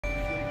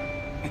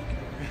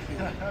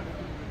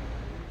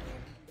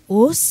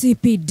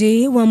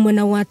OCPD wa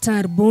mwena wa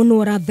Tarbon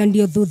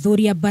warathanio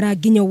Uthuthuria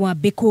baraginyo wa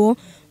Biko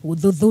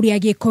Uthuthuria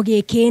giko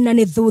giki na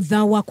ni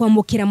thutha wa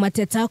kwamukira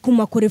mateta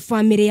kuma kuri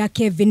family ya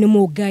Kelvin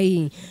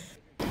Mungai.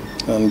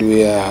 And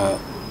we are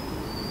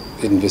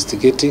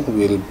investigating.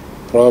 We'll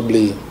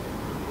probably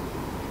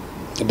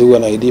do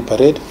an ID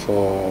parade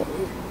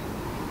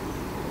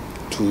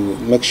to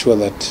make sure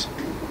that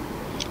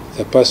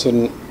the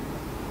person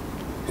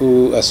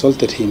who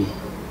assaulted him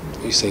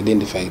is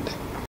identified.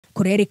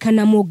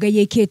 Kurerikana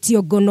Mungai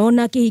iketio ngono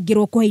na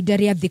kihingirwo kwa ihinda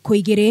ria thiku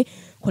igiri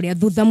kuria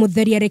thutha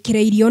mutheri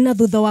arekereirio na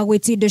thutha wa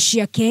gwitindo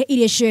ciake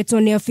iria yoetwo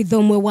ni abitha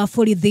ũmwe wa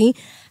borithi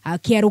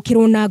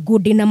akiarukirwo na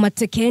ngundi na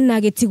mateke na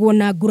agitigwo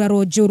na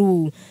nguraro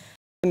njuru.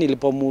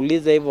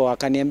 Nilipomuuliza hivyo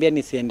akaniambia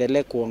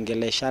nisiendelee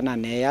kuongeleshana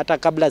naye hata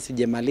kabla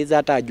sijemaliza,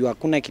 hata ajua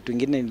hakuna kitu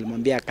kingine.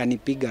 Nilimwambia,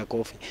 akanipiga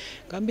kofi.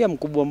 Kaambia,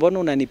 mkubwa, mbona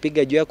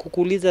unanipiga juu ya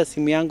kukuuliza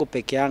simu yangu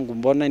peke yangu?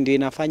 Mbona ndio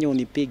inafanya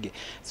unipige?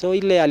 So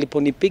ile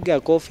aliponipiga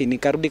kofi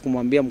nikarudi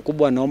kumwambia,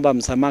 mkubwa, naomba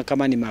msamaha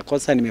kama ni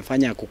makosa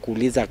nimefanya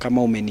kukuuliza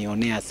kama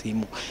umenionea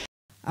simu.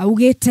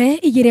 Augete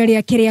igira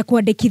ria kiria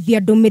kwandikithia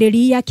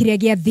ndumiriri ya kiria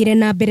giathire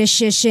na mbere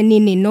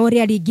ceceni-inĩ no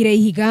ria ringire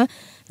ihiga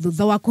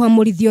thutha wa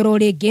kwamũrithio ro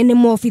ringi ni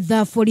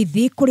maabitha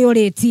borithi kuri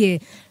oritie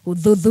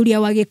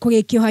uthuthuria wa giko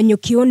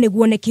gikiohanyukio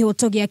niguo ne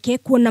kihoto giake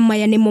kuona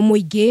maya nimo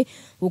muingi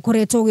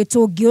ukoretwo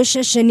gitungio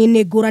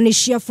ceceni-inĩ ngũrani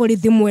cia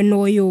borithi mwena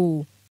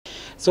uyu.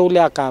 So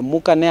ule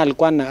akaamuka naye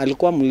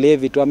alikuwa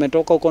mlevi tu,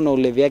 ametoka huko na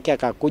ulevi yake,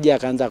 akakuja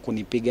akaanza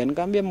kunipiga.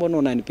 Nikamwambia, mbona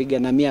unanipiga?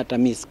 Na mimi hata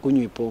mimi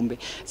sikunywi pombe.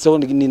 So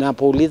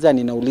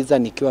ninauliza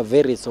nikiwa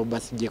very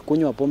sober,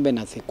 sijekunywa pombe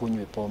na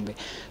sikunywi pombe.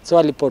 So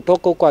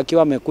alipotoka huko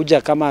akiwa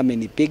amekuja kama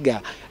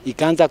amenipiga,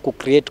 ikaanza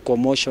ku-create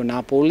commotion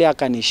hapo. Ule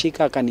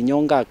akanishika,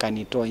 akaninyonga,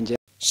 akanitoa nje.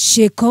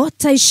 Shiko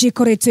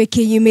taishikoretwe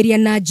kiyumiria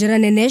na njĩra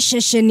nene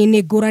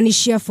ceceni-inĩ ngũrani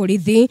cia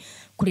borithi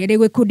kuria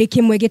rĩu gĩkundi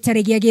kĩmwe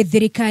gĩtarĩ gĩa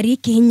gĩthirikari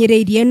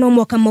kĩhinyĩrĩirie no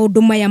mwaka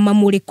maũndũ maya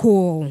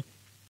mamũrĩkwo.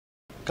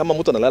 Kama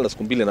mtu analala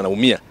siku mbili na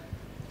anaumia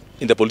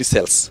in the police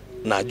cells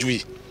na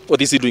ajui,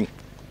 what is he doing?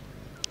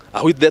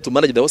 Are we there to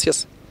manage the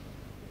officers?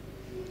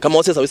 Kama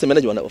officers hawezi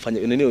manage wanafanya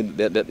nini?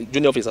 The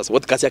junior officers,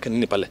 what kazi yake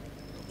nini pale?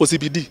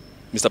 OCPD,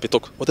 Mr.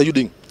 Pitok, what are you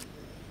doing?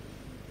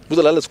 Mtu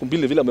analala siku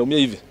mbili vile ameumia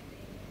hivi.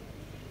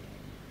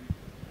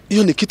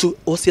 Hiyo ni kitu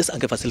OCS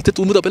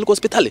angefacilitate mtu apeleke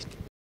hospitali.